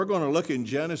We're going to look in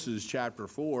Genesis chapter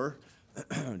 4.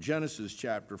 Genesis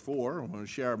chapter 4. I'm going to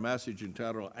share a message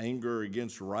entitled Anger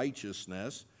Against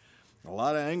Righteousness. A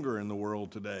lot of anger in the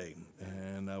world today.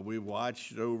 And we've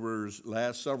watched over the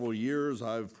last several years,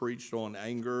 I've preached on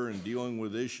anger and dealing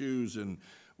with issues. And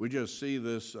we just see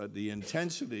this, the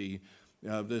intensity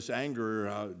of this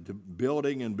anger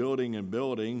building and building and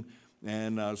building.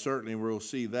 And certainly we'll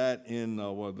see that in the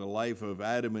life of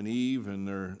Adam and Eve and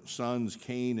their sons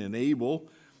Cain and Abel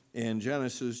in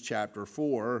Genesis chapter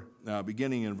 4,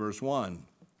 beginning in verse 1.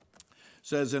 It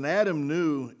says, "And Adam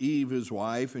knew Eve his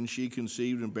wife, and she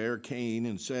conceived and bare Cain,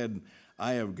 and said,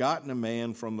 I have gotten a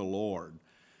man from the Lord.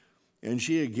 And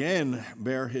she again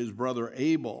bare his brother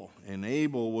Abel, and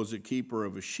Abel was a keeper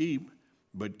of a sheep,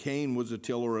 but Cain was a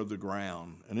tiller of the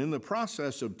ground. And in the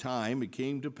process of time it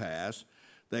came to pass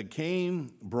that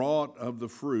Cain brought of the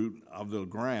fruit of the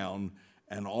ground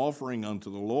an offering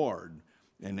unto the Lord.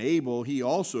 And Abel he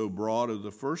also brought of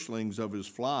the firstlings of his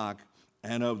flock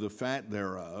and of the fat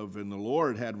thereof. And the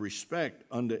Lord had respect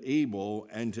unto Abel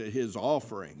and to his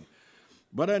offering.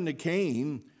 But unto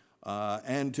Cain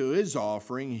and to his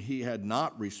offering he had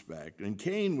not respect. And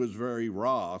Cain was very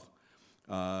wroth,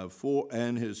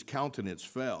 and his countenance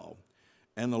fell.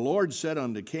 And the Lord said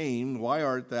unto Cain, Why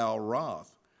art thou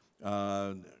wroth?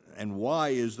 And why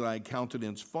is thy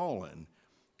countenance fallen?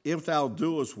 If thou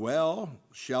doest well,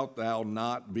 shalt thou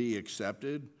not be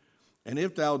accepted? And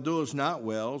if thou doest not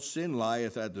well, sin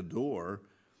lieth at the door,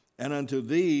 and unto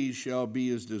thee shall be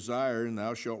his desire, and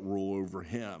thou shalt rule over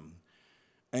him.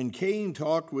 And Cain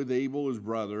talked with Abel his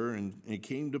brother, and it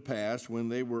came to pass, when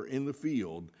they were in the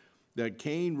field, that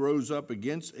Cain rose up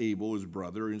against Abel his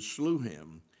brother, and slew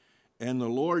him. And the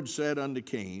Lord said unto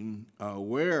Cain,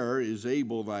 Where is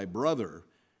Abel thy brother?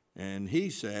 And he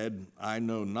said, I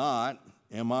know not.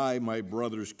 Am I my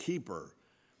brother's keeper?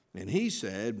 And he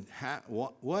said,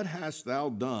 What hast thou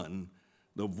done?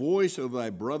 The voice of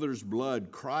thy brother's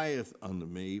blood crieth unto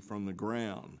me from the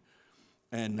ground.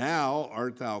 And now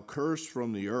art thou cursed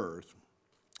from the earth,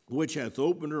 which hath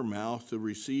opened her mouth to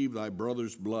receive thy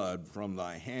brother's blood from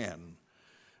thy hand.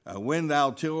 When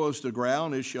thou tillest the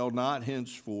ground, it shall not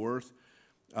henceforth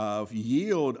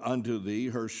yield unto thee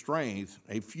her strength.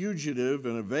 A fugitive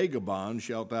and a vagabond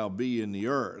shalt thou be in the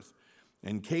earth.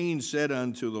 And Cain said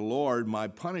unto the Lord, My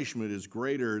punishment is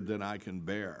greater than I can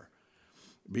bear.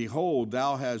 Behold,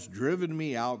 thou hast driven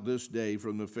me out this day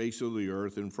from the face of the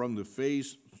earth, and from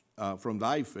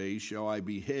thy face shall I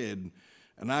be hid,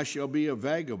 and I shall be a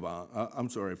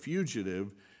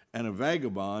fugitive and a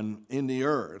vagabond in the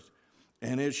earth.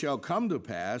 And it shall come to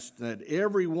pass that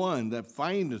every one that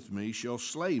findeth me shall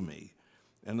slay me.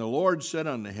 And the Lord said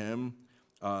unto him,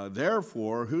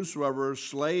 Therefore, whosoever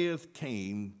slayeth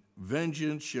Cain,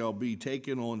 vengeance shall be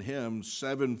taken on him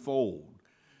sevenfold.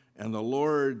 And the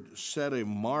Lord set a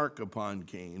mark upon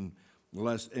Cain,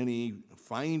 lest any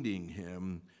finding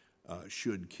him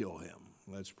should kill him.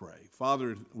 Let's pray.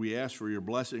 Father, we ask for your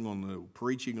blessing on the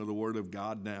preaching of the word of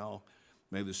God now.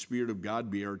 May the Spirit of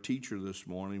God be our teacher this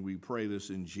morning. We pray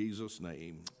this in Jesus'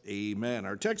 name. Amen.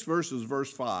 Our text verse is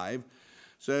verse 5.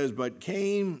 Says, But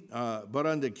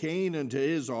unto Cain and to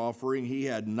his offering he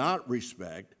had not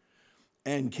respect,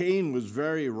 and Cain was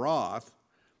very wroth,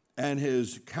 and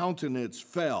his countenance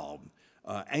fell.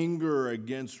 Anger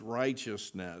against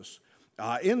righteousness.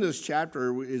 In this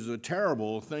chapter is a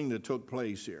terrible thing that took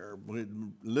place here.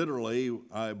 Literally,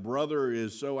 a brother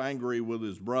is so angry with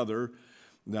his brother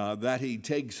that he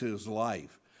takes his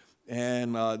life.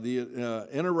 And the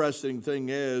interesting thing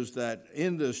is that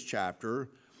in this chapter,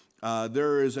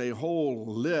 there is a whole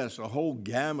list, a whole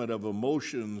gamut of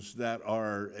emotions that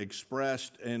are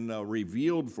expressed and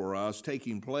revealed for us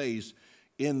taking place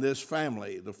in this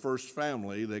family, the first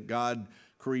family that God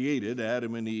created,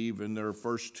 Adam and Eve, and their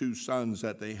first two sons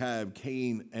that they have,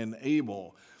 Cain and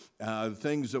Abel.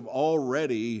 Things have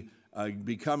already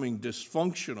becoming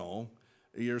dysfunctional.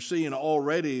 You're seeing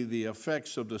already the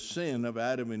effects of the sin of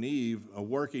Adam and Eve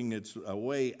working its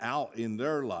way out in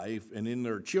their life and in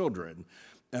their children.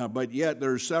 But yet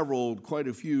there's quite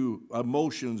a few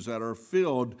emotions that are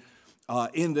filled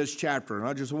in this chapter. And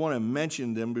I just want to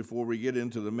mention them before we get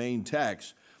into the main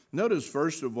text. Notice,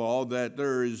 first of all, that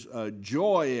there is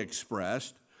joy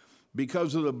expressed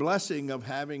because of the blessing of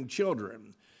having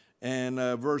children. And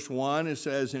verse 1, it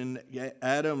says, And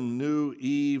Adam knew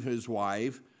Eve, his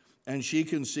wife, and she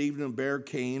conceived and bare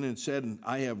Cain, and said,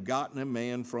 I have gotten a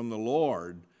man from the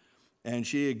Lord. And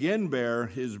she again bare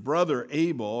his brother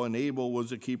Abel, and Abel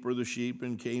was a keeper of the sheep,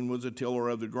 and Cain was a tiller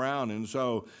of the ground. And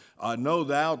so no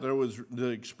doubt the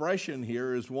expression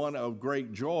here is one of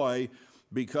great joy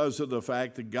because of the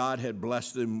fact that God had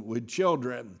blessed them with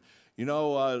children.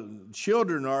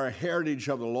 Children are a heritage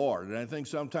of the Lord. And I think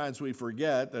sometimes we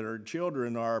forget that our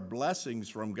children are blessings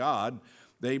from God.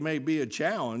 They may be a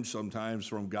challenge sometimes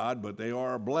from God, but they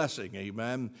are a blessing,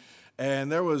 amen.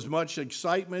 And there was much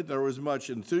excitement, there was much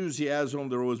enthusiasm,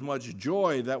 there was much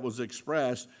joy that was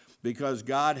expressed because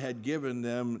God had given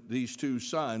them these two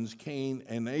sons, Cain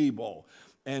and Abel.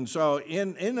 And so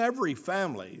in every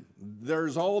family,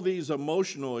 there's all these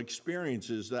emotional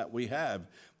experiences that we have.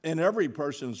 In every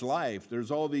person's life, there's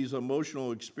all these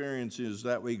emotional experiences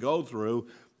that we go through,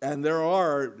 and there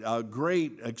are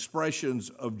great expressions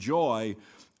of joy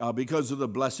because of the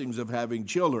blessings of having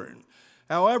children.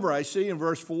 However, I see in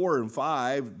verse 4 and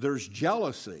 5, there's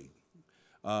jealousy.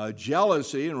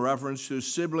 Jealousy in reference to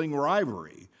sibling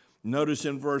rivalry. Notice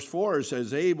in verse 4, it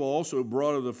says, Abel also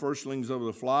brought of the firstlings of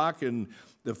the flock and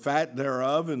the fat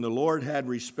thereof, and the Lord had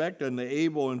respect unto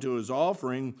Abel and to his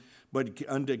offering, but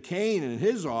unto Cain and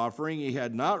his offering he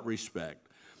had not respect.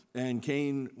 And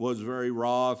Cain was very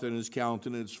wroth, and his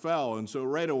countenance fell. And so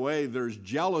right away, there's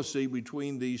jealousy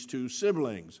between these two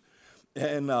siblings.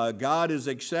 And God is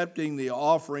accepting the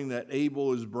offering that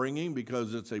Abel is bringing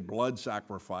because it's a blood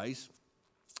sacrifice.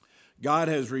 God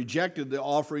has rejected the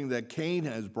offering that Cain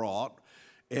has brought.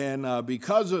 And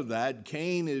because of that,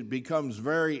 Cain becomes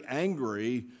very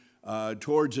angry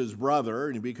towards his brother,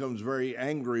 and he becomes very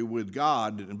angry with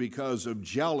God and because of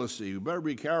jealousy. We better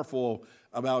be careful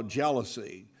about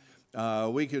jealousy.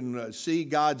 We can see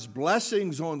God's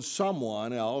blessings on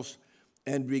someone else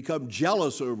and become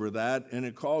jealous over that, and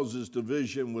it causes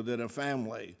division within a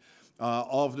family.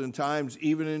 Oftentimes,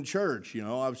 even in church,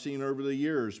 I've seen over the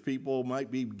years, people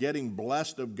might be getting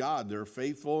blessed of God. They're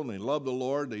faithful and they love the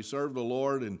Lord, they serve the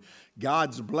Lord, and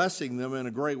God's blessing them in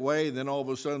a great way. Then all of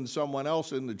a sudden, someone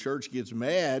else in the church gets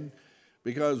mad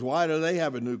because why do they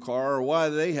have a new car, or why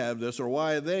do they have this, or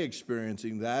why are they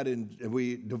experiencing that? And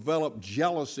we develop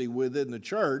jealousy within the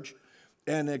church,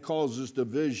 and it causes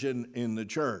division in the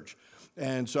church.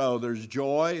 And so there's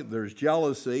joy, there's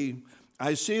jealousy.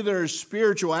 I see there's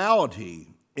spirituality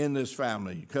in this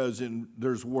family because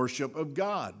there's worship of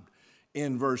God.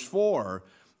 In verse 4,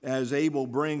 as Abel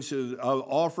brings his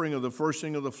offering of the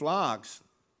firsting of the flocks,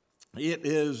 it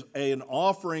is an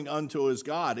offering unto his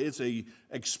God. It's an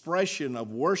expression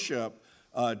of worship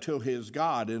to his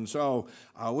God. And so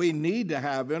we need to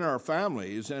have in our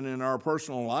families and in our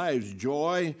personal lives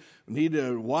joy. We need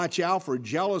to watch out for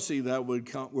jealousy that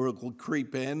will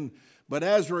creep in. But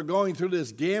as we're going through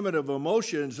this gamut of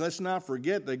emotions, let's not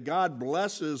forget that God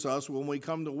blesses us when we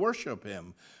come to worship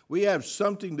him. We have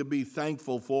something to be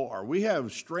thankful for. We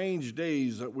have strange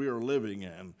days that we are living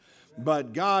in,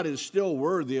 but God is still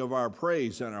worthy of our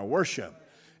praise and our worship.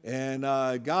 And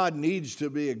God needs to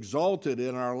be exalted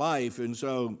in our life. And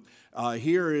so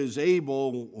here is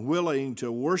Abel willing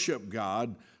to worship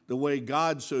God the way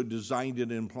God so designed it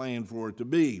and planned for it to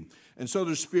be. And so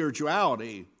there's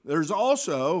spirituality. There's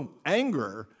also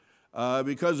anger,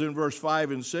 because in verse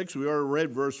 5 and 6, we already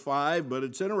read verse 5, but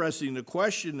it's interesting, the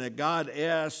question that God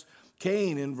asked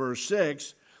Cain in verse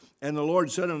 6, and the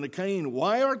Lord said unto Cain,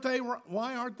 why art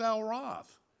thou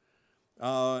wroth?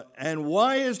 And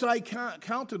why is thy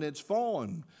countenance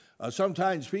fallen?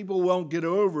 Sometimes people won't get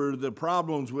over the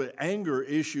problems with anger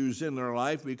issues in their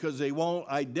life because they won't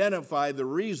identify the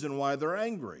reason why they're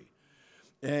angry.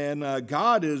 And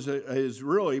God is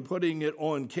really putting it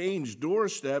on Cain's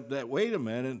doorstep that, wait a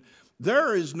minute,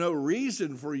 there is no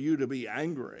reason for you to be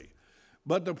angry.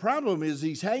 But the problem is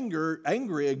he's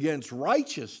angry against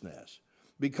righteousness.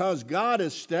 Because God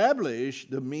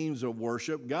established the means of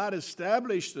worship, God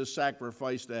established the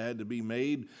sacrifice that had to be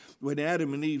made when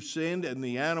Adam and Eve sinned and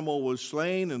the animal was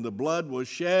slain and the blood was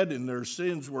shed and their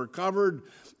sins were covered.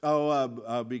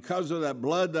 Because of that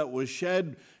blood that was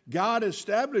shed, God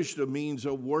established a means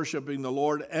of worshiping the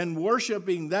Lord, and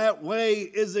worshiping that way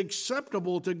is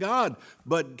acceptable to God.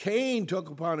 But Cain took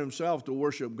upon himself to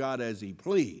worship God as he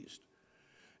pleased.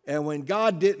 And when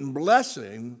God didn't bless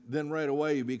him, then right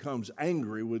away he becomes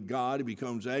angry with God. He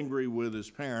becomes angry with his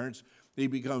parents. He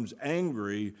becomes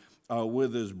angry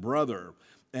with his brother.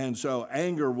 And so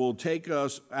anger will take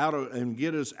us out of and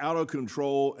get us out of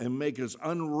control and make us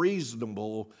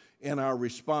unreasonable in our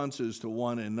responses to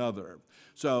one another.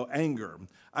 So anger.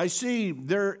 I see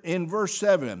there in verse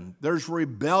 7, there's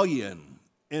rebellion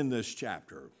in this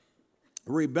chapter.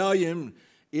 Rebellion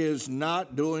is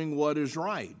not doing what is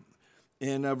right.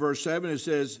 In verse 7, it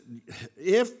says,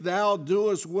 if thou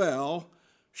doest well,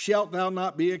 shalt thou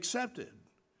not be accepted.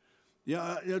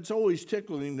 Yeah, it's always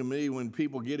tickling to me when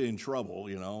people get in trouble,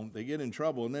 They get in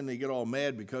trouble and then they get all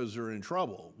mad because they're in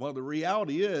trouble. Well, the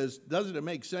reality is, doesn't it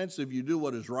make sense if you do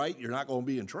what is right, you're not going to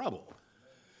be in trouble?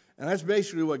 And that's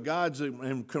basically what God's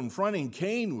confronting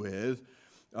Cain with.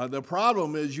 The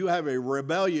problem is you have a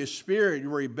rebellious spirit.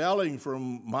 You're rebelling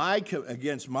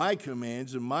against my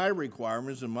commands and my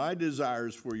requirements and my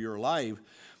desires for your life.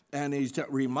 And he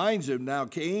reminds him, now,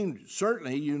 Cain,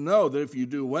 certainly you know that if you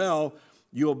do well,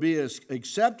 you'll be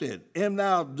accepted. If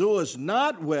thou doest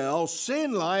not well,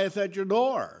 sin lieth at your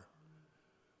door.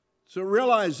 So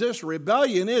realize this,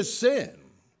 rebellion is sin.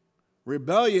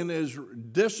 Rebellion is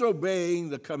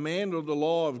disobeying the command of the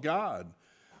law of God.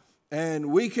 And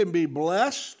we can be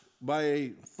blessed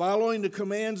by following the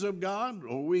commands of God,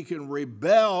 or we can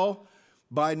rebel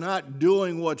by not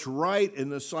doing what's right in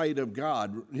the sight of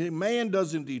God. Man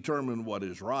doesn't determine what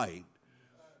is right.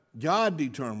 God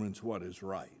determines what is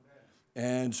right.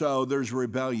 And so there's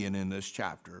rebellion in this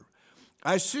chapter.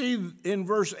 I see in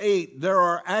verse 8, there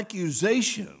are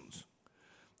accusations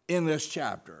in this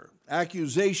chapter.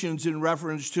 Accusations in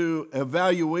reference to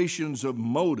evaluations of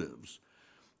motives.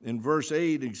 In verse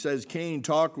 8, it says, Cain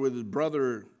talked with his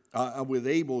brother, with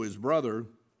Abel, his brother.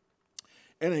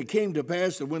 And it came to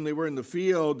pass that when they were in the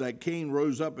field, that Cain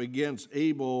rose up against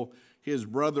Abel, his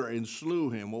brother, and slew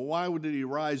him. Well, why did he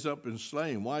rise up and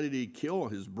slay him? Why did he kill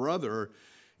his brother?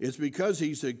 It's because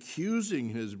he's accusing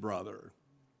his brother.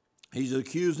 He's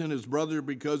accusing his brother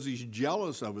because he's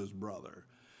jealous of his brother.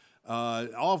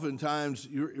 Oftentimes,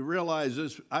 you realize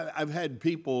this, I've had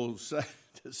people say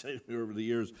to me over the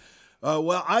years,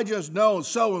 well, I just know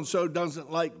so-and-so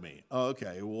doesn't like me.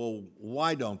 Okay, well,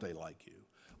 why don't they like you?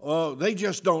 Oh, they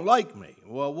just don't like me.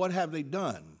 Well, what have they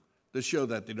done to show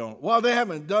that they don't? Well, they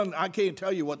haven't done, I can't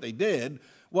tell you what they did.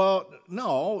 Well,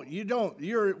 no, you don't.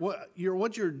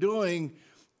 What you're doing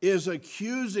is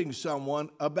accusing someone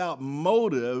about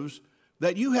motives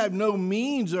that you have no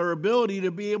means or ability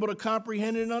to be able to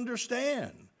comprehend and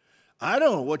understand. I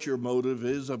don't know what your motive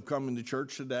is of coming to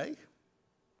church today.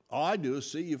 All I do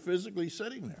is see you physically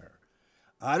sitting there.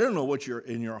 I don't know what you're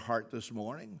in your heart this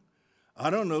morning. I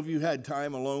don't know if you had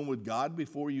time alone with God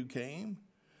before you came.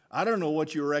 I don't know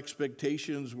what your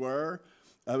expectations were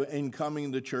in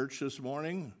coming to church this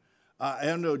morning.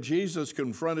 I know Jesus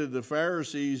confronted the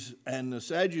Pharisees and the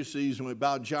Sadducees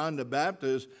about John the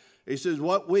Baptist. He says,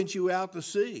 what went you out to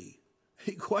see?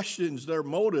 He questions their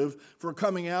motive for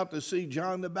coming out to see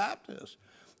John the Baptist.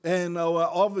 And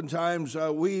oftentimes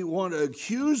we want to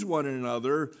accuse one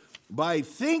another by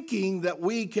thinking that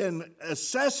we can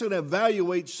assess and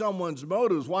evaluate someone's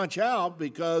motives. Watch out,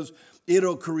 because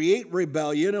it'll create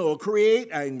rebellion, it'll create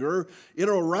anger,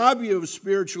 it'll rob you of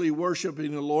spiritually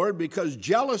worshiping the Lord, because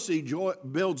jealousy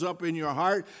builds up in your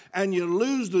heart and you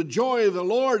lose the joy of the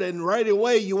Lord, and right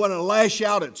away you want to lash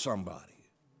out at somebody.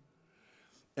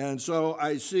 And so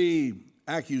I see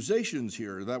accusations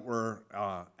here that were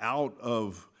out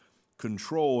of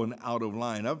control and out of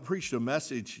line. I've preached a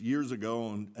message years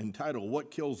ago entitled,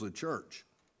 What Kills a Church?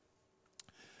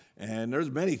 And there's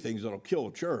many things that'll kill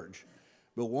a church.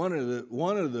 But one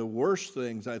of the worst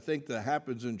things I think that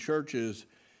happens in churches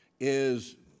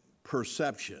is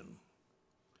perception.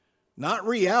 Not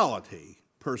reality,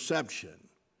 perception.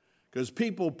 Because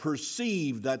people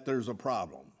perceive that there's a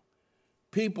problem.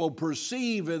 People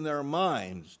perceive in their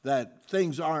minds that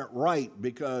things aren't right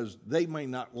because they may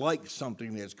not like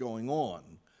something that's going on,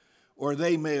 or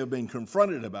they may have been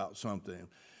confronted about something.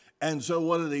 And so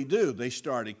what do? They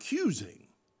start accusing.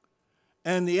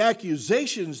 And the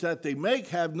accusations that they make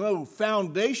have no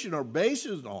foundation or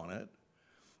basis on it,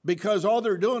 because all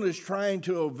they're doing is trying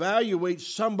to evaluate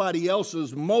somebody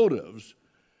else's motives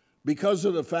because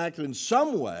of the fact in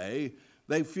some way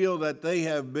they feel that they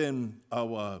have been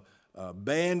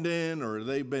abandoned, or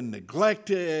they've been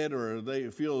neglected, or they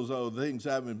feel as though things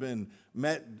haven't been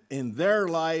met in their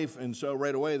life, and so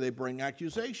right away they bring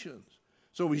accusations.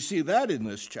 So we see that in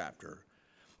this chapter.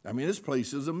 I mean, this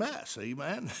place is a mess,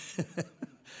 amen?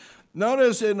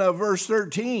 Notice in verse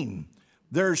 13,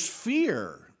 there's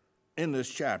fear in this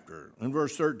chapter. In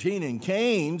verse 13, and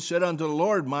Cain said unto the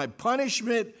Lord, my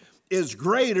punishment is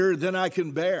greater than I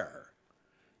can bear.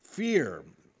 Fear,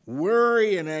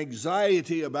 worry, and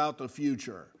anxiety about the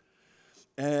future.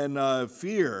 And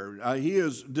fear, he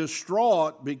is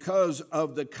distraught because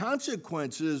of the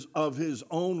consequences of his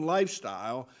own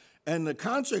lifestyle and the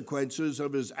consequences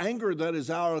of his anger that is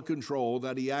out of control,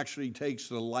 that he actually takes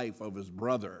the life of his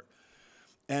brother.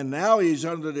 And now he's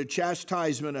under the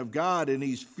chastisement of God, and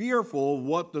he's fearful of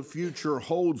what the future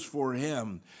holds for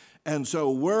him. And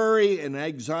so worry and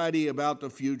anxiety about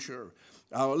the future.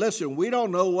 Listen, we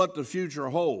don't know what the future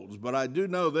holds, but I do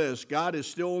know this: God is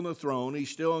still on the throne,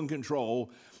 he's still in control,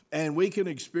 and we can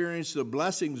experience the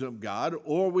blessings of God,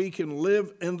 or we can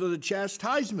live under the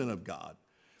chastisement of God.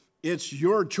 It's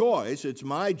your choice, it's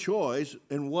my choice,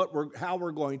 and how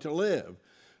we're going to live.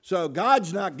 So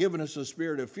God's not giving us a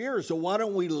spirit of fear, so why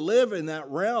don't we live in that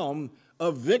realm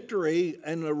of victory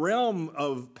and the realm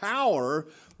of power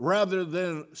rather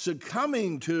than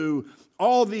succumbing to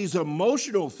all these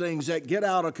emotional things that get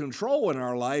out of control in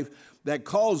our life that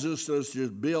causes us to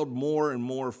build more and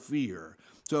more fear.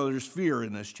 So there's fear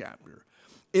in this chapter.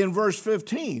 In verse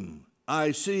 15,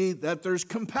 I see that there's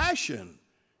compassion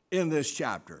in this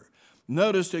chapter.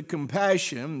 Notice the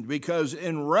compassion, because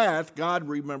in wrath, God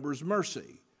remembers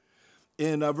mercy.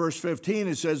 In verse 15,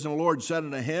 it says, "And the Lord said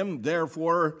unto him,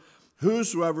 Therefore,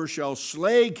 whosoever shall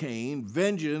slay Cain,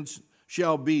 vengeance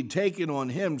shall be taken on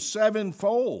him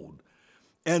sevenfold.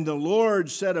 And the Lord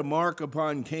set a mark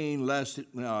upon Cain, lest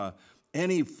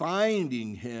any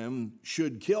finding him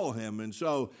should kill him." And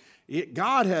so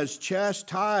God has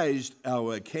chastised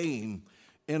Cain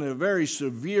in a very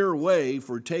severe way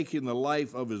for taking the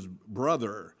life of his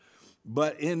brother.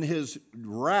 But in his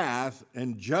wrath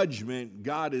and judgment,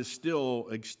 God is still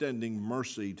extending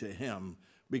mercy to him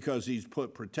because he's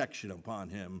put protection upon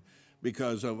him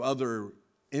because of other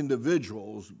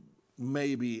individuals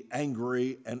may be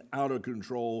angry and out of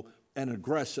control and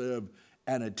aggressive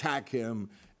and attack him.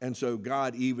 And so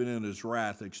God, even in his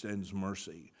wrath, extends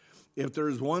mercy. If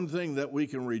there's one thing that we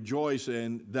can rejoice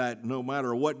in, that no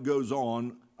matter what goes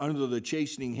on, under the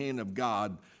chastening hand of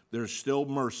God, there's still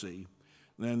mercy,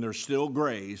 and there's still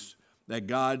grace that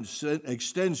God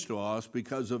extends to us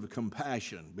because of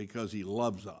compassion, because he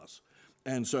loves us.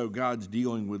 And so God's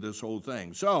dealing with this whole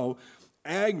thing. So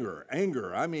anger.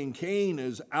 I mean, Cain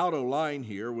is out of line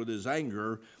here with his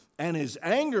anger, and his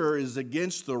anger is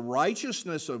against the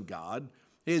righteousness of God.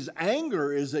 His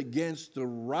anger is against the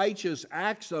righteous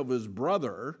acts of his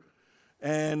brother,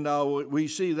 and we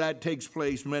see that takes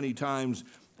place many times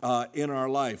in our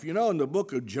life. You know, in the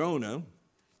book of Jonah,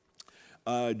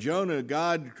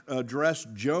 God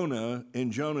addressed Jonah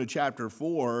in Jonah chapter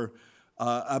 4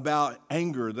 about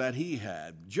anger that he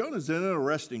had. Jonah's an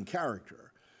interesting character.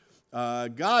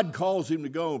 God calls him to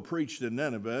go and preach to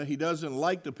Nineveh. He doesn't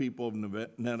like the people of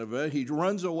Nineveh. He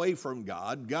runs away from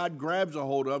God. God grabs a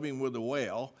hold of him with a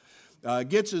whale,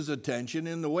 gets his attention.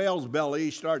 In the whale's belly,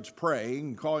 he starts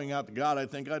praying, calling out to God. I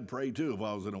think I'd pray too if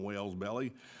I was in a whale's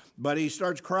belly. But he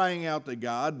starts crying out to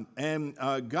God, and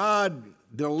God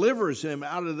delivers him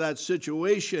out of that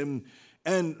situation.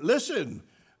 And listen,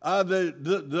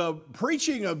 the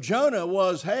preaching of Jonah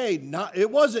was,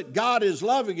 it wasn't God is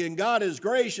loving and God is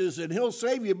gracious and he'll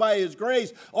save you by his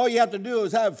grace. All you have to do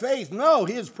is have faith. No,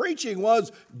 his preaching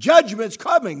was judgment's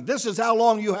coming. This is how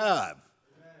long you have.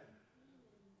 Amen.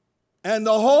 And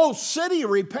the whole city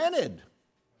repented.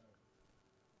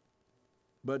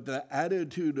 But the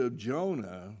attitude of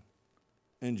Jonah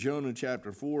in Jonah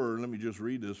chapter 4, let me just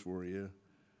read this for you,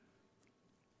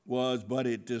 was, "But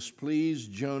it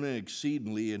displeased Jonah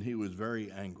exceedingly, and he was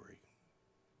very angry."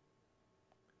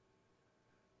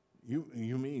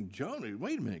 You mean, Jonah,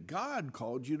 wait a minute, God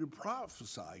called you to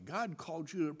prophesy. God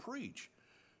called you to preach.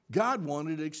 God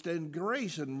wanted to extend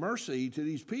grace and mercy to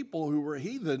these people who were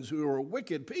heathens, who were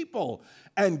wicked people,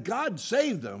 and God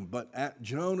saved them, but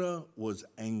Jonah was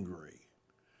angry.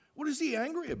 What is he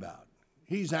angry about?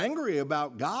 He's angry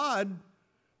about God's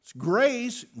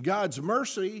grace, God's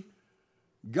mercy,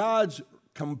 God's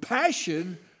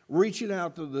compassion reaching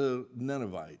out to the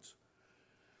Ninevites.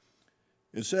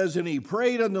 It says, "And he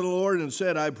prayed unto the Lord and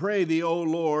said, I pray thee, O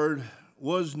Lord,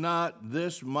 was not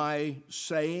this my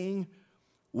saying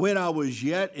when I was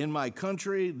yet in my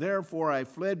country? Therefore I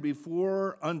fled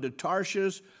before unto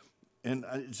Tarshish." And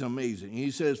it's amazing.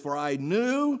 He says, "For I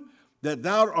knew that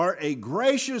thou art a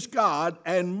gracious God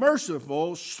and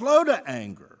merciful, slow to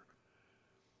anger,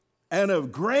 and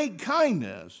of great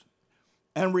kindness,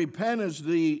 and repentest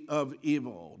thee of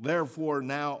evil. Therefore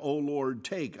now, O Lord,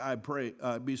 take, I pray,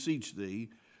 beseech thee,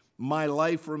 my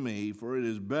life from me, for it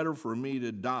is better for me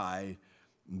to die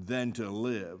than to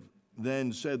live.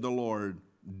 Then said the Lord,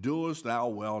 doest thou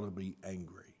well to be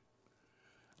angry?"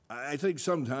 I think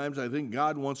sometimes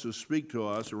God wants to speak to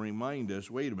us and remind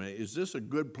us, wait a minute, is this a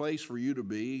good place for you to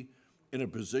be in a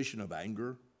position of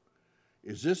anger?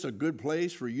 Is this a good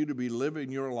place for you to be living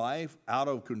your life out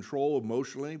of control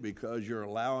emotionally because you're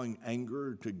allowing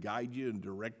anger to guide you and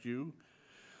direct you?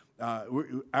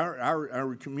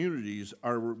 Our communities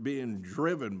are being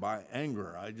driven by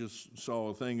anger. I just saw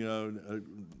a thing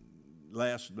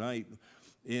last night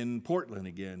in Portland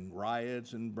again,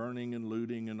 riots and burning and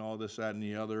looting and all this, that, and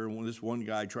the other. And this one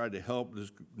guy tried to help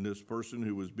this person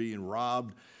who was being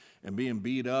robbed and being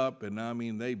beat up, and I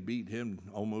mean, they beat him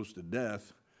almost to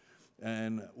death.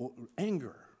 And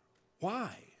anger.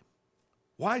 Why?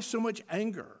 Why so much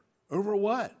anger Over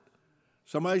what?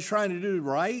 Somebody's trying to do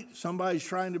right. Somebody's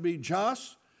trying to be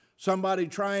just. Somebody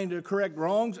trying to correct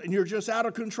wrongs, and you're just out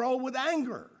of control with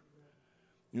anger.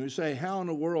 You say, how in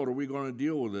the world are we going to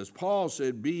deal with this? Paul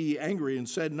said, be ye angry and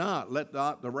said not, let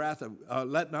not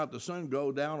the sun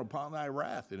go down upon thy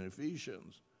wrath, in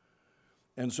Ephesians.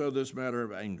 And so this matter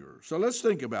of anger. So let's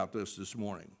think about this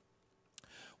morning.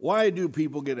 Why do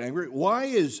people get angry? Why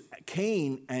is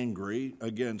Cain angry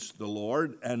against the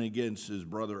Lord and against his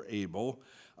brother Abel?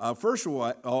 First of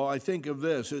all, I think of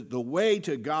this. The way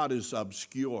to God is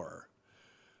obscure.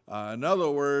 In other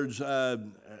words,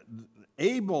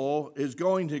 Abel is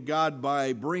going to God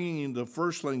by bringing the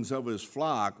firstlings of his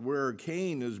flock, where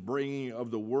Cain is bringing of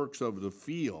the works of the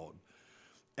field.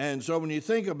 And so when you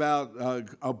think about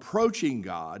approaching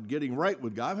God, getting right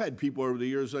with God, I've had people over the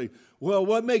years say, well,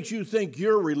 what makes you think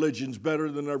your religion's better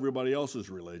than everybody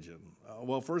else's religion?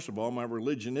 Well, first of all, my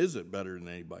religion isn't better than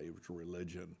anybody's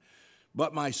religion,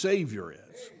 but my Savior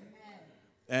is.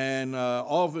 And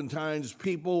oftentimes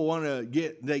people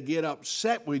get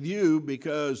upset with you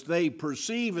because they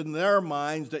perceive in their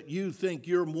minds that you think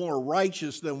you're more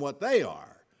righteous than what they are.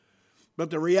 But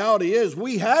the reality is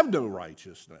we have no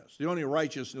righteousness. The only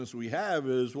righteousness we have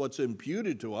is what's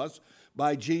imputed to us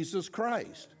by Jesus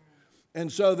Christ.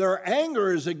 And so their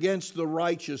anger is against the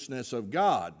righteousness of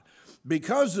God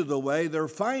because of the way they're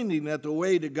finding that the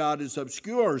way to God is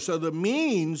obscure. So the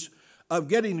means of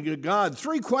getting to God,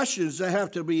 three questions that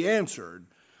have to be answered.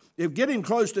 If getting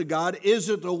close to God, is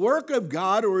it the work of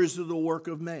God or is it the work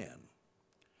of man?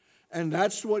 And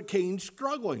that's what Cain's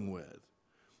struggling with.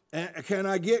 Can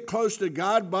I get close to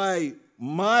God by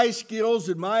my skills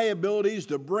and my abilities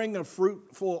to bring a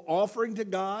fruitful offering to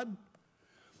God?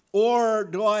 Or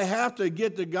do I have to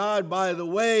get to God by the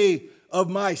way of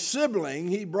my sibling?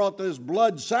 He brought this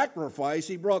blood sacrifice.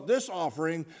 He brought this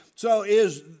offering. So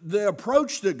is the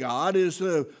approach to God, is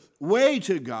the way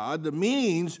to God, the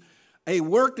means, a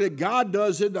work that God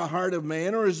does in the heart of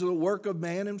man, or is it the work of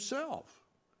man himself?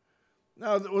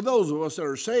 Now, with those of us that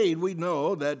are saved, we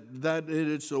know that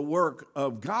it's the work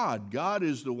of God. God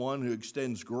is the one who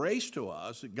extends grace to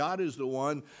us. God is the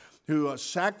one who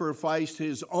sacrificed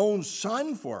his own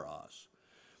son for us.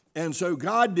 And so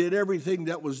God did everything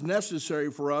that was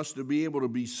necessary for us to be able to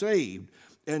be saved.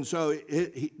 And so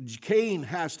Cain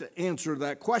has to answer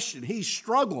that question. He's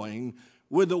struggling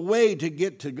with a way to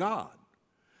get to God.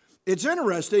 It's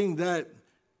interesting that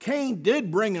Cain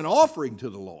did bring an offering to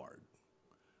the Lord.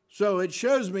 So it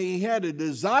shows me he had a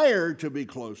desire to be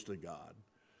close to God.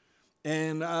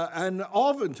 And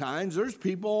oftentimes there's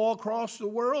people all across the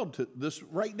world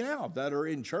right now that are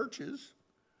in churches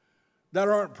that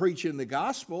aren't preaching the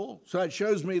gospel. So it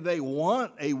shows me they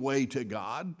want a way to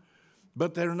God,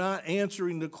 but they're not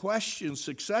answering the question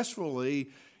successfully.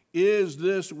 Is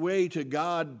this way to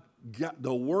God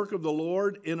the work of the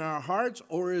Lord in our hearts,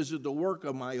 or is it the work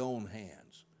of my own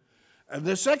hands? And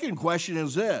the second question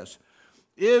is this.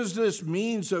 Is this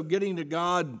means of getting to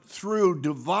God through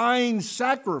divine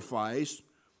sacrifice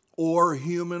or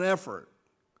human effort?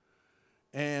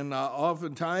 And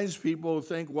oftentimes people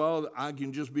think, well, I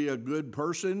can just be a good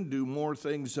person, do more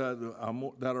things that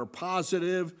are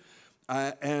positive,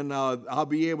 and I'll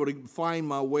be able to find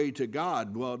my way to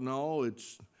God. Well, no,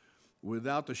 it's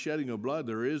without the shedding of blood,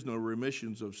 there is no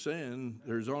remissions of sin.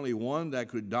 There's only one that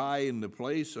could die in the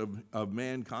place of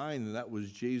mankind, and that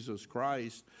was Jesus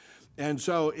Christ. And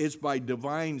so it's by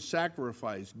divine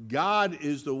sacrifice. God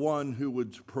is the one who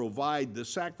would provide the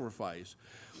sacrifice.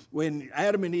 When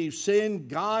Adam and Eve sinned,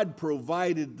 God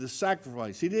provided the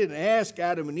sacrifice. He didn't ask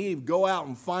Adam and Eve, go out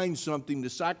and find something to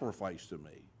sacrifice to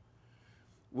me.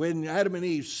 When Adam and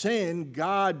Eve sinned,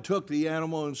 God took the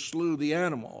animal and slew the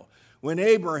animal. When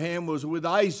Abraham was with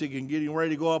Isaac and getting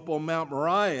ready to go up on Mount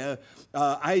Moriah,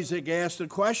 Isaac asked the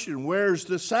question, where's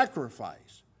the sacrifice?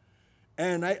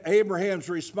 And Abraham's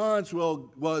response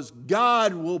was,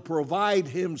 God will provide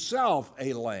himself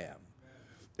a lamb.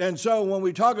 And so when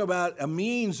we talk about a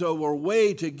means or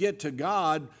way to get to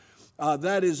God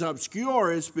that is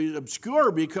obscure, it's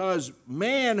obscure because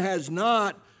man has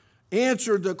not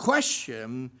answered the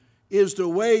question, is the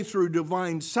way through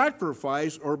divine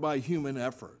sacrifice or by human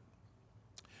effort?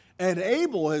 And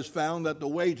Abel has found that the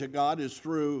way to God is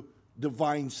through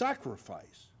divine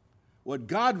sacrifice. What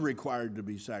God required to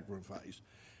be sacrificed.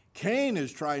 Cain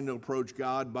is trying to approach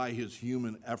God by his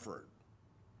human effort.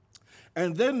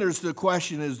 And then there's the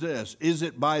question is this, is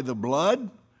it by the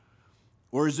blood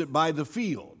or is it by the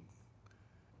field?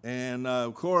 And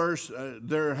of course,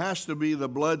 there has to be the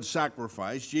blood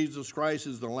sacrifice. Jesus Christ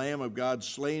is the Lamb of God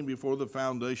slain before the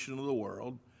foundation of the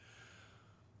world.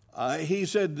 He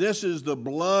said, this is the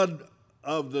blood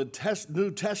of the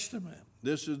New Testament.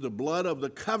 This is the blood of the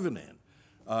covenant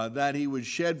that he would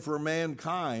shed for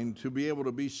mankind to be able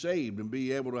to be saved and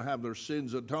be able to have their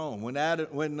sins atoned. When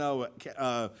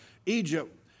the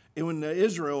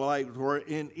Israelites were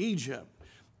in Egypt,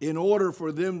 in order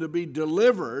for them to be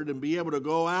delivered and be able to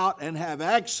go out and have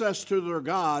access to their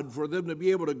God, for them to be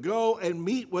able to go and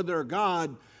meet with their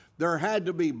God, there had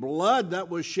to be blood that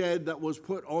was shed, that was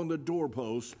put on the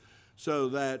doorpost so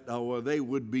that they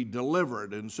would be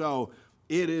delivered. And so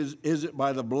is it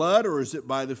by the blood or is it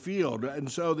by the field?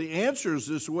 And so the answer is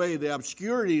this way. The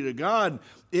obscurity to God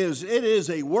is it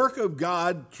is a work of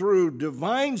God through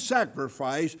divine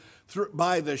sacrifice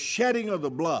by the shedding of the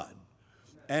blood.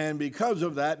 And because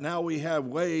of that, now we have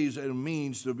ways and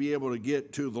means to be able to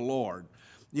get to the Lord.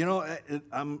 You know,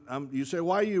 you say,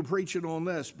 why are you preaching on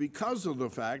this? Because of the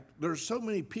fact there's so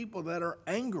many people that are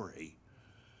angry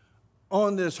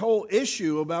on this whole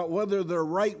issue about whether they're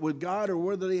right with God or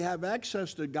whether they have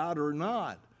access to God or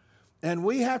not. And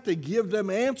we have to give them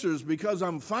answers, because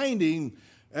I'm finding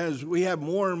as we have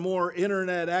more and more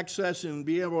internet access and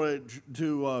be able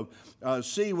to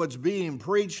see what's being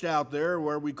preached out there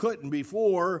where we couldn't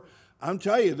before, I'm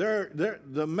telling you,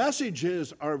 the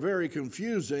messages are very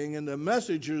confusing, and the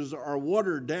messages are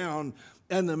watered down,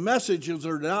 and the messages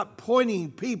are not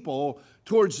pointing people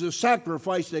towards the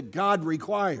sacrifice that God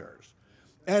requires.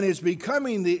 And it's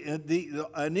becoming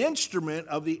an instrument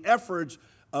of the efforts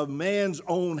of man's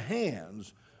own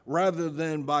hands rather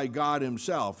than by God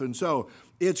himself. And so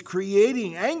it's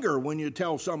creating anger when you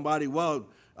tell somebody, well,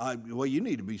 you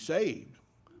need to be saved.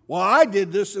 Well, I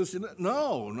did this.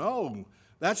 No,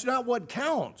 that's not what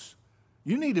counts.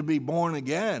 You need to be born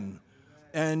again.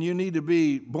 And you need to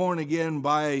be born again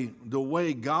by the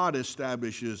way God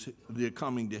establishes the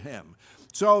coming to him.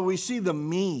 So we see the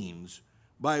means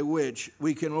by which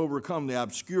we can overcome the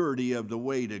obscurity of the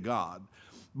way to God.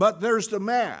 But there's the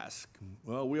mask.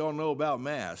 Well, we all know about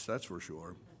masks, that's for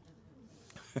sure.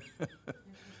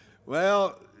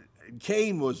 Well,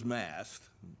 Cain was masked,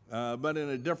 but in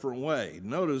a different way.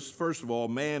 Notice, first of all,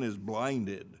 man is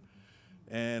blinded.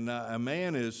 And a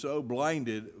man is so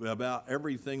blinded about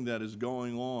everything that is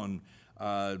going on.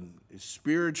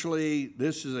 Spiritually,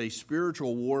 this is a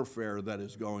spiritual warfare that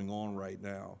is going on right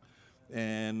now.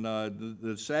 And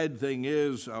the sad thing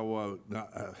is,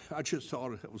 I just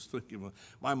thought, I was thinking,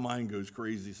 my mind goes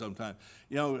crazy sometimes.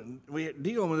 You know, we're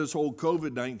dealing with this whole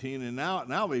COVID-19, and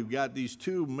now we've got these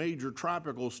two major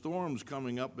tropical storms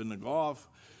coming up in the Gulf,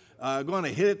 going to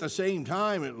hit at the same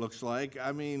time, it looks like.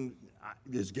 I mean,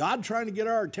 is God trying to get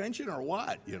our attention or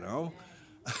what, you know?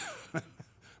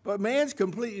 But man's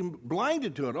completely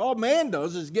blinded to it. All man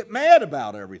does is get mad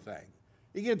about everything.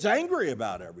 He gets angry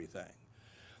about everything.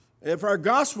 If our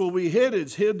gospel be hid,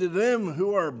 it's hid to them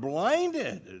who are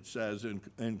blinded, it says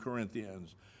in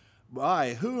Corinthians.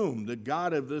 By whom? The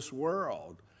God of this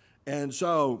world. And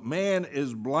so man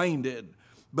is blinded.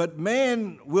 But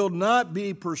man will not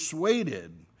be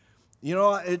persuaded. You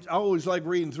know, I always like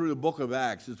reading through the book of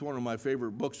Acts. It's one of my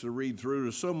favorite books to read through.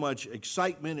 There's so much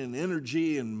excitement and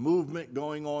energy and movement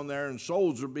going on there, and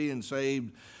souls are being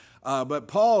saved. But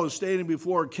Paul is standing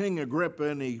before King Agrippa,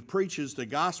 and he preaches the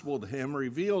gospel to him,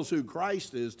 reveals who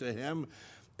Christ is to him.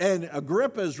 And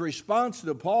Agrippa's response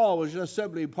to Paul was just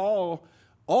simply, Paul,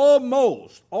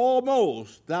 almost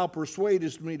thou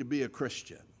persuadest me to be a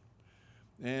Christian.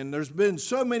 And there's been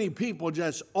so many people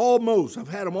just almost, I've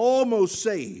had them almost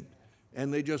saved,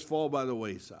 and they just fall by the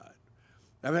wayside.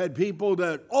 I've had people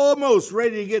that almost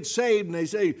ready to get saved, and they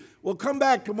say, well, come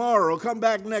back tomorrow, or come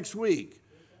back next week.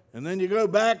 And then you go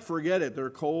back, forget it, they're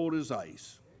cold as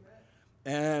ice.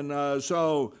 And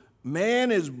so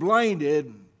man is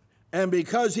blinded, and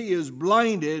because he is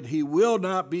blinded, he will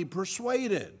not be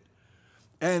persuaded.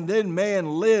 And then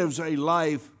man lives a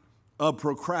life of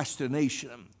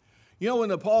procrastination. You know, when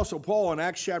the Apostle Paul in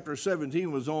Acts chapter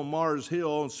 17 was on Mars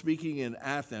Hill speaking in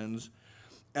Athens,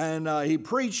 and he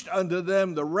preached unto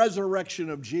them the resurrection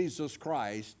of Jesus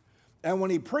Christ. And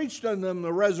when he preached unto them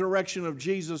the resurrection of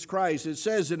Jesus Christ, it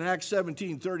says in Acts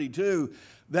 17:32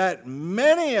 that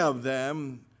many of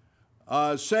them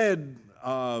said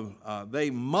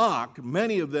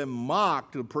many of them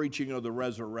mocked the preaching of the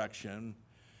resurrection.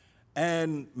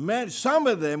 And some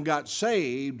of them got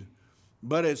saved,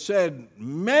 but it said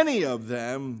many of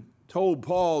them told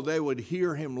Paul they would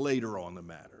hear him later on the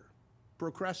matter.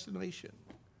 Procrastination.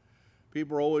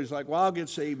 People are always like, well, I'll get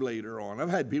saved later on. I've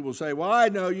had people say, well, I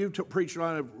know you preached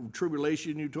on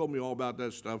tribulation. You told me all about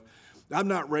that stuff. I'm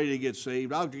not ready to get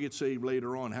saved. I'll get saved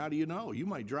later on. How do you know? You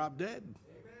might drop dead. Amen.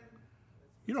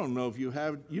 You don't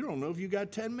know if you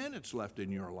got 10 minutes left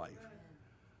in your life.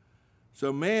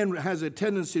 So man has a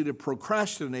tendency to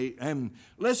procrastinate. And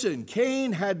listen,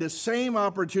 Cain had the same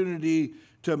opportunity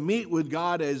to meet with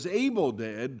God as Abel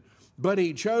did, but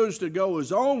he chose to go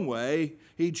his own way.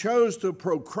 He chose to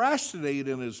procrastinate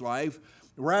in his life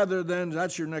rather than,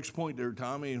 that's your next point there,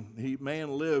 Tommy,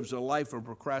 man lives a life of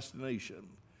procrastination.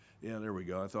 Yeah, there we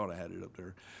go. I thought I had it up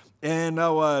there.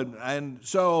 And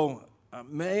so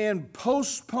man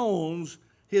postpones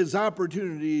his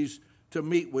opportunities to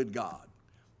meet with God.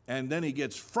 And then he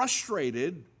gets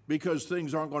frustrated because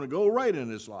things aren't going to go right in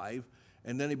his life.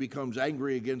 And then he becomes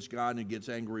angry against God and gets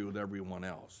angry with everyone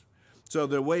else. So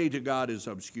the way to God is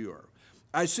obscure.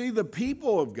 I see the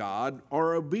people of God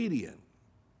are obedient.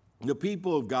 The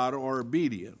people of God are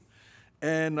obedient.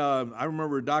 And I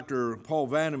remember Dr. Paul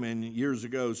Vanneman years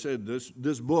ago said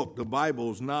this book, the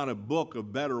Bible, is not a book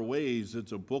of better ways.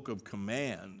 It's a book of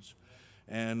commands.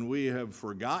 And we have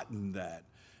forgotten that.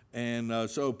 And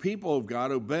so people of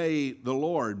God obey the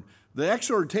Lord. The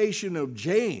exhortation of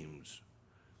James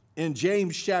in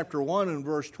James chapter 1 and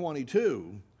verse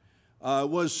 22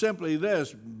 was simply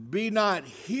this: be not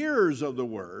hearers of the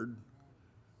word,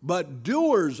 but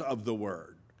doers of the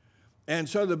word. And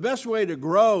so the best way to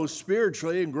grow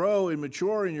spiritually and grow and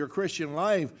mature in your Christian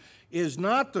life is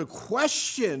not to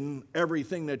question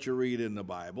everything that you read in the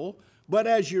Bible, but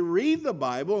as you read the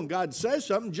Bible and God says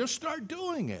something, just start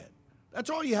doing it. That's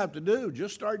all you have to do.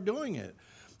 Just start doing it.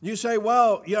 You say,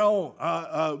 well,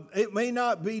 it may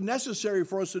not be necessary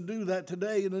for us to do that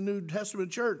today in the New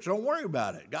Testament church. Don't worry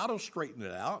about it. God will straighten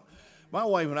it out. My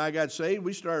wife and I got saved.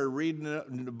 We started reading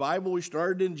the Bible. We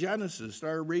started in Genesis,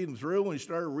 started reading through, and we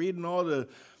started reading all the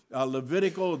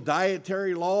Levitical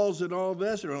dietary laws and all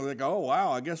this. And we're like, oh,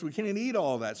 wow, I guess we can't eat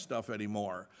all that stuff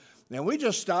anymore. And we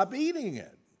just stopped eating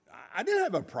it. I didn't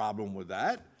have a problem with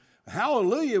that.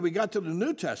 Hallelujah, we got to the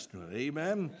New Testament,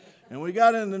 amen. And we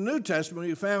got in the New Testament,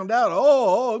 we found out,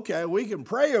 okay, we can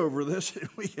pray over this, and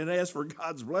we can ask for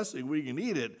God's blessing, we can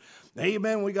eat it.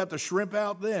 Amen, we got the shrimp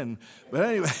out then. But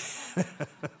anyway,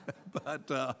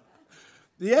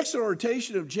 the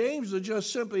exhortation of James is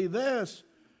just simply this: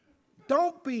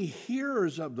 don't be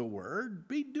hearers of the word,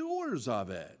 be doers of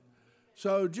it.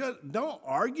 So just don't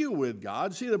argue with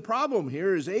God. See, the problem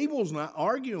here is Abel's not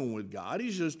arguing with God.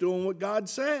 He's just doing what God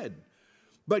said.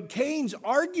 But Cain's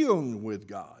arguing with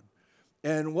God.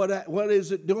 And what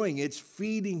is it doing? It's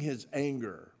feeding his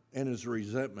anger and his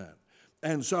resentment.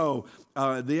 And so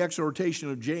the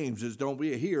exhortation of James is don't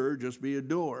be a hearer, just be a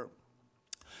doer.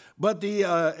 But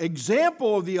the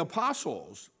example of the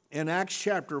apostles in Acts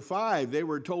chapter 5, they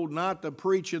were told not to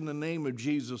preach in the name of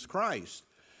Jesus Christ.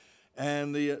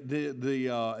 And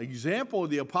the example of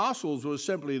the apostles was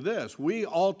simply this: we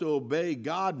ought to obey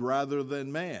God rather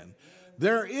than man.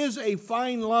 There is a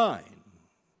fine line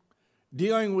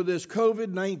dealing with this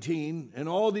COVID-19 and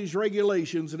all these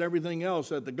regulations and everything else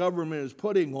that the government is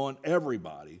putting on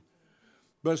everybody,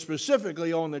 but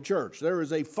specifically on the church. There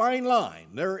is a fine line.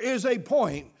 There is a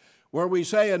point where we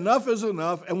say enough is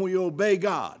enough and we obey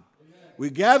God. Amen. We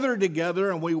gather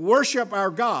together and we worship our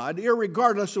God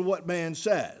irregardless of what man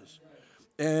says.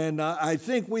 And I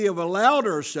think we have allowed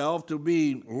ourselves to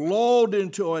be lulled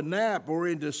into a nap or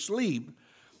into sleep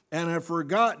and have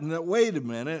forgotten that, wait a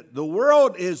minute, the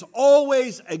world is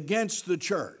always against the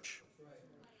church.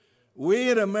 We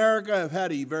in America have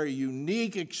had a very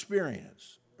unique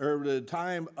experience over the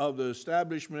time of the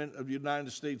establishment of the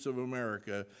United States of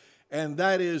America, and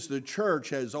that is the church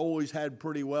has always had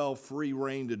pretty well free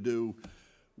reign to do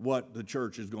what the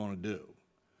church is going to do.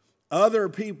 Other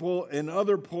people in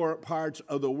other parts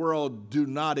of the world do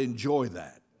not enjoy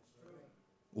that.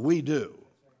 We do.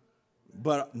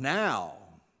 But now,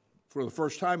 for the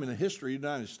first time in the history of the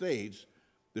United States,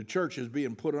 the church is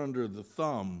being put under the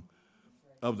thumb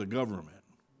of the government.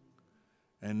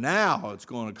 And now it's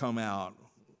going to come out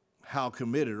how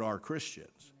committed are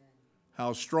Christians.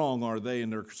 How strong are they in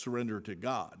their surrender to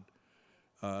God?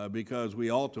 Because we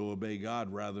ought to obey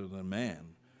God rather than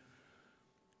man.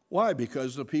 Why?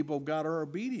 Because the people of God are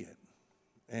obedient.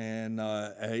 And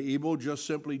Abel just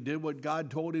simply did what God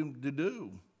told him to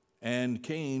do. And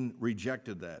Cain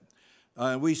rejected that.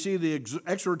 We see the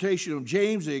exhortation of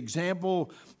James, the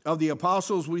example of the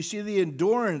apostles. We see the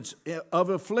endurance of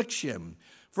affliction.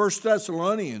 1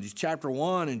 Thessalonians chapter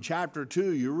 1 and chapter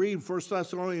 2. You read 1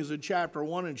 Thessalonians in chapter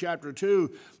 1 and chapter 2,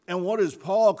 and what does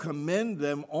Paul commend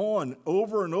them on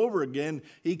over and over again?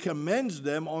 He commends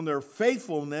them on their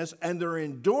faithfulness and their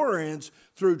endurance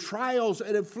through trials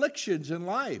and afflictions in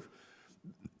life.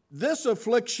 This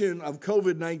affliction of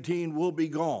COVID-19 will be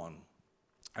gone.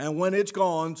 And when it's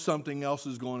gone, something else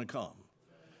is going to come.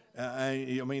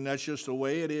 I mean, that's just the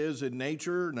way it is in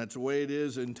nature, and that's the way it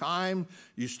is in time.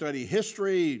 You study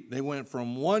history, they went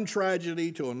from one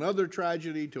tragedy to another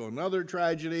tragedy to another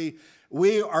tragedy.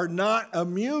 We are not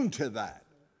immune to that.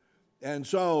 And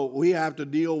so we have to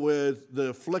deal with the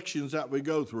afflictions that we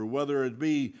go through, whether it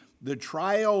be the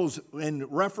trials in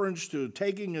reference to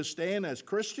taking a stand as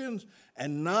Christians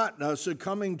and not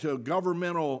succumbing to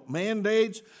governmental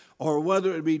mandates, or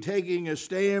whether it be taking a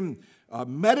stand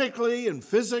medically and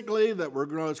physically that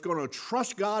it's going to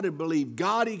trust God and believe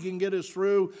God, He can get us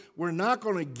through. We're not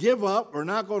going to give up. We're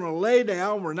not going to lay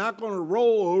down. We're not going to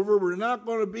roll over. We're not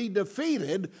going to be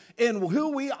defeated in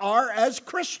who we are as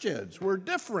Christians. We're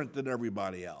different than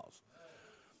everybody else.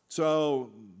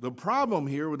 So the problem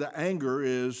here with the anger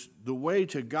is the way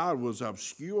to God was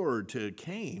obscured to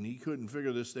Cain. He couldn't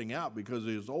figure this thing out because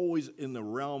it was always in the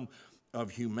realm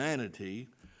of humanity,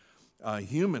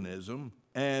 humanism.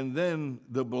 And then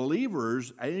the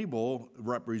believers, Abel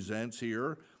represents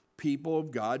here people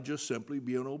of God just simply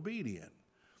being obedient.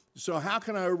 So how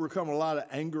can I overcome a lot of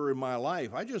anger in my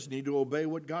life? I just need to obey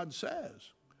what God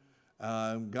says.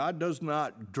 God does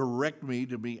not direct me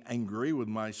to be angry with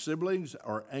my siblings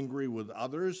or angry with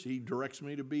others. He directs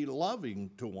me to be loving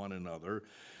to one another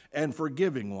and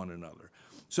forgiving one another.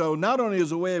 So not only is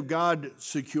the way of God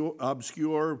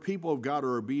obscure, people of God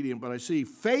are obedient, but I see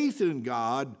faith in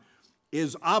God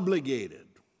is obligated.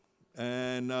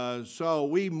 And so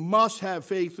we must have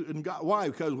faith in God. Why?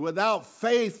 Because without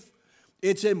faith,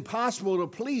 it's impossible to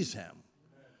please Him.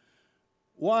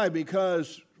 Why?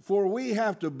 Because for we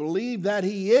have to believe that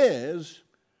He is,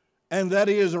 and that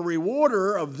He is a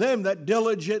rewarder of them that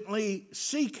diligently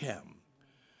seek Him.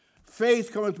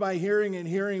 Faith cometh by hearing, and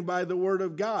hearing by the word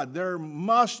of God. There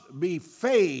must be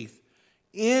faith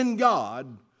in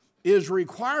God is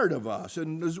required of us,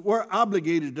 and we're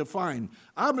obligated to find.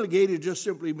 Obligated just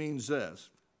simply means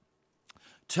this: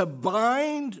 to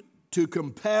bind, to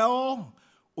compel,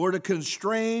 or to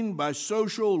constrain by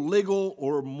social, legal,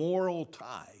 or moral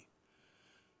tie.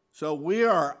 So we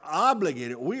are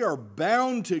obligated, we are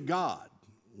bound to God.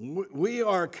 We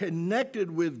are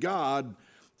connected with God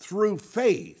through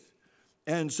faith.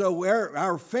 And so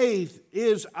our faith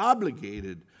is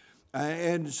obligated.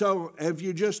 And so if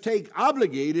you just take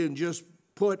obligated and just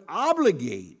put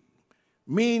obligate,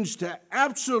 means to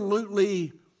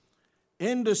absolutely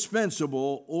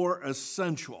indispensable or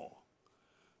essential.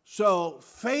 So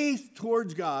faith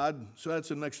towards God, so that's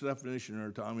the next definition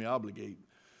there, Tommy, obligate.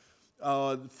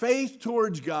 Faith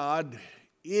towards God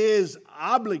is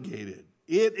obligated.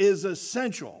 It is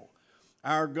essential.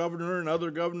 Our governor and other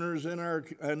governors in our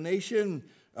nation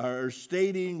are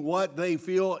stating what they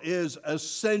feel is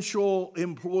essential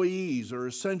employees or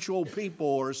essential people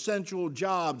or essential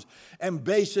jobs. And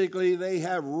basically they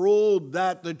have ruled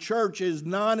that the church is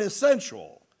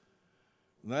non-essential.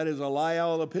 And that is a lie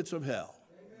out of the pits of hell.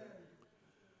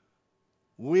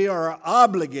 We are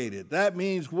obligated. That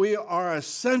means we are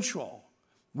essential.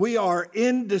 We are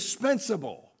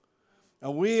indispensable.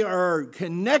 And we are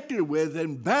connected with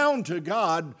and bound to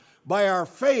God by our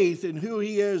faith in who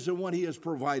He is and what He has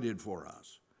provided for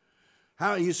us.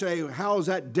 How you say, how is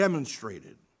that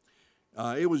demonstrated?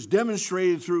 It was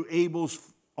demonstrated through Abel's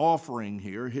offering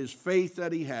here, his faith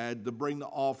that he had to bring the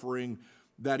offering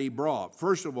that he brought.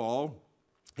 First of all,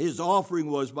 his offering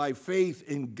was by faith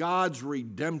in God's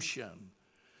redemption.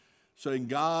 So in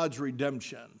God's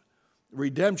redemption.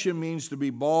 Redemption means to be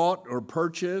bought or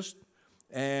purchased.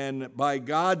 And by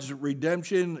God's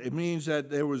redemption, it means that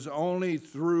there was only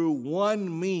through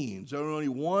one means, there was only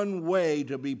one way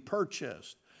to be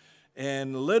purchased.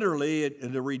 And literally,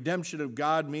 the redemption of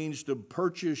God means to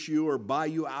purchase you or buy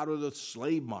you out of the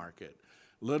slave market.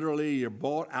 Literally, you're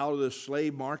bought out of the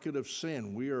slave market of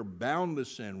sin. We are bound to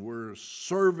sin. We're a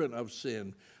servant of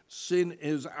sin. Sin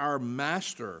is our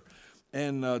master.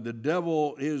 And the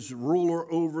devil is ruler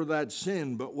over that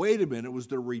sin. But wait a minute, it was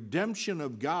the redemption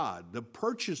of God, the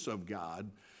purchase of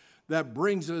God, that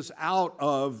brings us out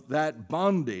of that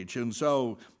bondage. And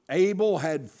so Abel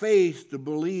had faith to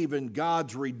believe in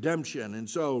God's redemption. And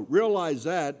so realize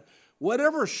that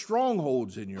whatever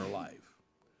strongholds in your life,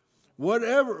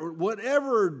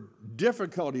 whatever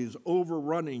difficulties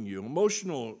overrunning you,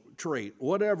 emotional trait,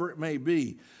 whatever it may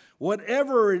be,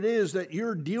 whatever it is that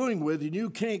you're dealing with and you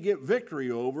can't get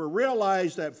victory over,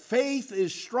 realize that faith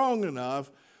is strong enough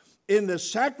in the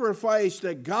sacrifice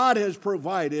that God has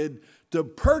provided to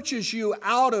purchase you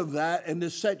out of that and to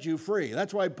set you free.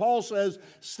 That's why Paul says,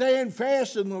 stand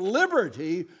fast in the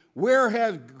liberty where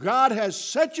God has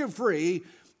set you free,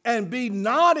 and be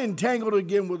not entangled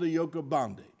again with the yoke of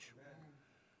bondage.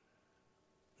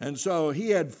 And so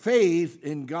he had faith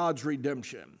in God's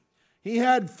redemption. He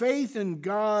had faith in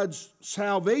God's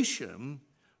salvation,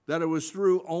 that it was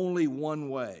through only one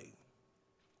way.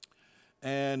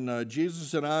 And Jesus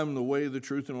said, I am the way, the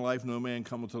truth, and the life. No man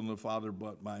cometh unto the Father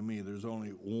but by me. There's only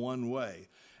one way.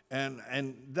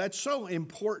 And that's so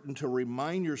important to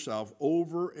remind yourself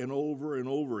over and over and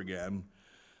over again,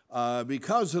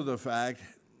 because of the fact,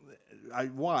 I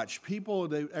watch people,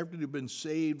 after they've been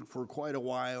saved for quite a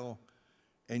while,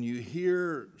 and you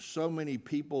hear so many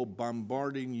people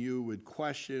bombarding you with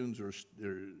questions or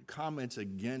comments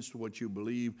against what you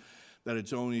believe, that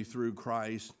it's only through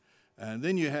Christ. And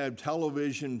then you have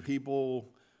television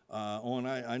people on.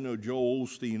 I know Joel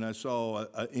Osteen. I saw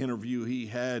an interview he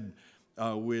had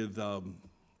with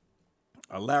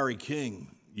Larry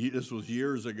King. This was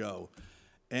years ago.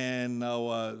 And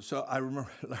so I remember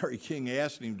Larry King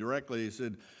asked him directly, he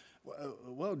said,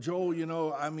 well, Joel, you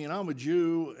know, I mean, I'm a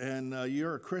Jew and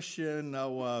you're a Christian.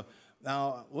 Now,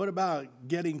 what about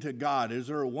getting to God? Is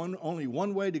there only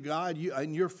one way to God?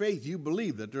 In your faith, you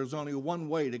believe that there's only one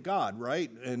way to God,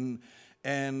 right? And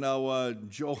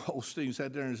Joel Osteen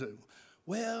sat there and said,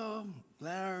 well,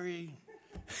 Larry,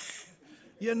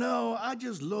 you know, I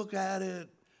just look at it.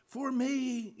 For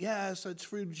me, yes, it's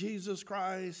through Jesus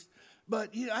Christ.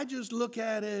 But I just look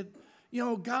at it, you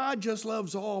know, God just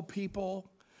loves all people.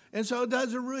 And so it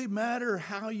doesn't really matter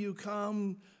how you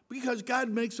come, because God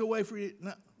makes a way for you.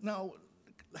 No,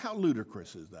 how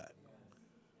ludicrous is that?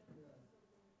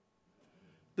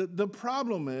 The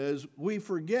problem is we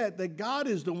forget that God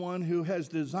is the one who has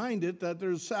designed it, that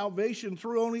there's salvation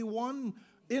through only one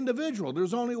individual.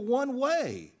 There's only one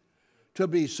way to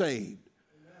be saved.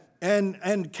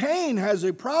 And Cain has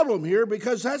a problem here,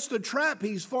 because that's the trap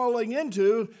he's falling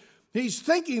into. He's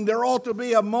thinking there ought to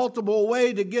be a multiple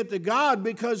way to get to God,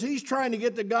 because he's trying to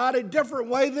get to God a different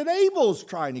way than Abel's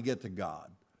trying to get to God.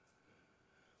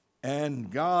 And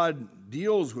God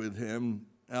deals with him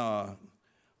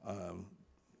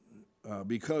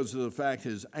because of the fact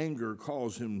his anger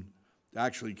caused him to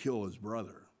actually kill his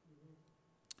brother.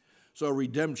 So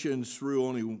redemption's through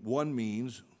only one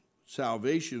means.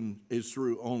 Salvation is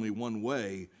through only one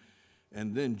way,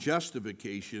 and then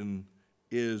justification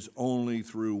is only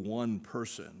through one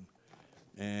person.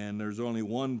 And there's only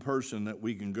one person that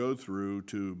we can go through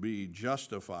to be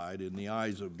justified in the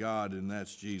eyes of God, and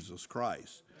that's Jesus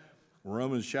Christ.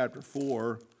 Romans chapter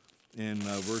 4 in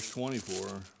verse 24.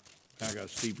 I got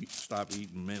to stop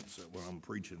eating mints when I'm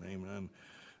preaching, amen.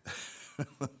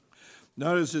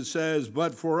 Notice it says,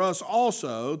 but for us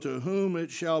also, to whom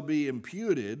it shall be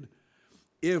imputed,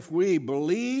 if we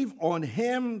believe on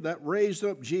him that raised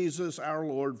up Jesus our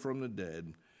Lord from the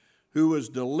dead, who was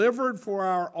delivered for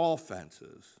our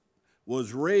offenses,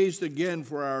 was raised again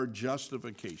for our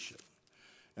justification.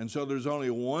 And so there's only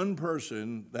one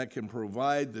person that can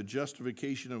provide the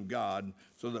justification of God,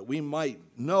 so that we might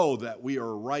know that we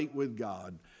are right with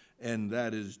God, and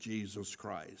that is Jesus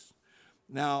Christ.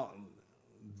 Now,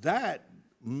 that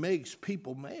makes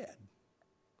people mad.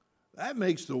 That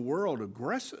makes the world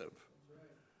aggressive.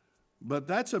 But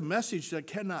that's a message that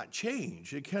cannot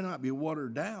change. It cannot be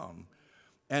watered down.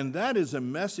 And that is a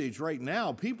message right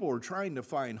now. People are trying to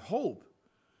find hope,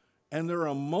 and their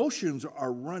emotions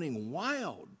are running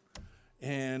wild.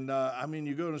 And, I mean,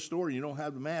 you go to the store, you don't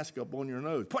have the mask up on your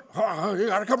nose. You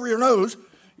got to cover your nose.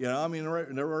 You know, I mean,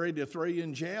 they're ready to throw you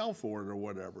in jail for it or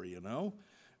whatever, you know.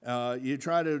 You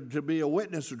try to be a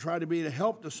witness or try to be a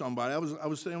help to somebody. I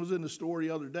was in the store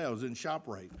the other day. I was in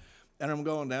ShopRite. And I'm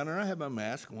going down there, and I had my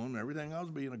mask on and everything. I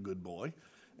was being a good boy.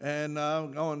 And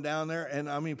going down there, and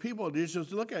I mean, people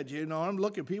just look at you. You know, I'm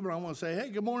looking at people, and I want to say,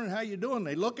 hey, good morning, how you doing?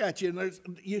 They look at you, and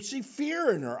you see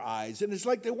fear in their eyes, and it's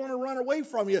like they want to run away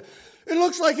from you. It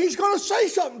looks like he's going to say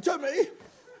something to me.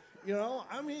 You know,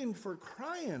 I mean, for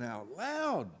crying out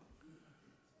loud.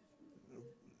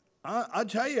 I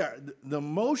tell you, the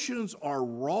emotions are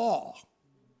raw.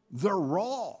 They're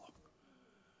raw.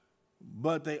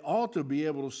 But they ought to be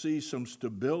able to see some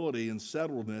stability and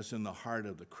settledness in the heart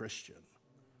of the Christian.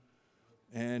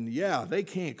 And yeah, they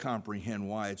can't comprehend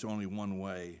why it's only one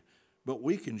way, but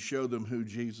we can show them who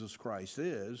Jesus Christ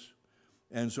is.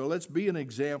 And so let's be an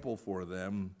example for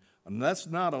them, and let's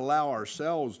not allow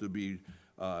ourselves to be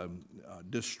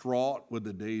distraught with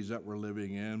the days that we're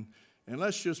living in. And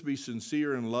let's just be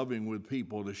sincere and loving with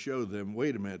people to show them,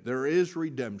 wait a minute, there is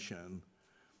redemption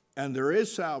and there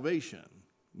is salvation.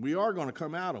 We are going to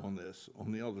come out on this,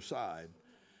 on the other side.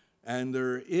 And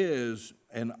there is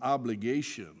an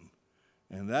obligation,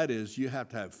 and that is you have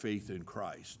to have faith in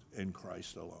Christ and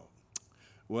Christ alone.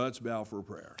 Well, let's bow for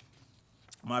prayer.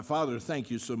 My Father, thank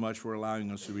you so much for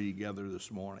allowing us to be together this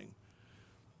morning.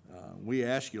 We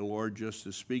ask you, Lord, just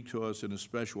to speak to us in a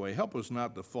special way. Help us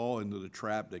not to fall into the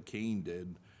trap that Cain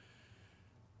did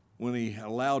when he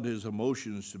allowed his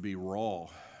emotions to be raw.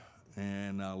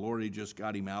 And Lord, he just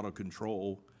got him out of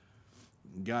control,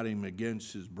 got him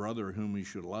against his brother whom he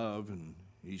should love, and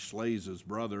he slays his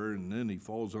brother, and then he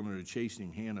falls under the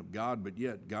chastening hand of God. But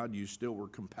yet, God, you still were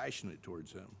compassionate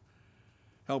towards him.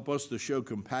 Help us to show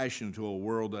compassion to a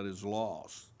world that is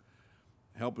lost.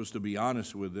 Help us to be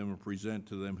honest with them and present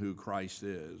to them who Christ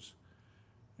is.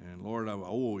 And Lord, I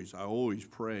always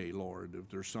pray, Lord, if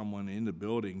there's someone in the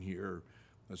building here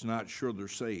that's not sure they're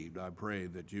saved, I pray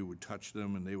that you would touch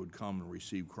them and they would come and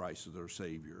receive Christ as their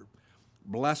Savior.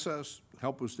 Bless us.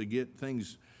 Help us to get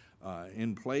things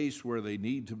in place where they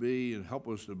need to be, and help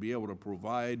us to be able to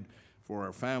provide for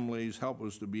our families. Help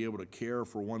us to be able to care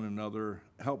for one another.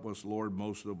 Help us, Lord,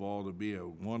 most of all, to be a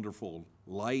wonderful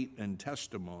light and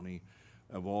testimony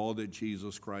of all that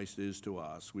Jesus Christ is to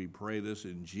us. We pray this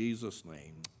in Jesus'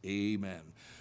 name. Amen.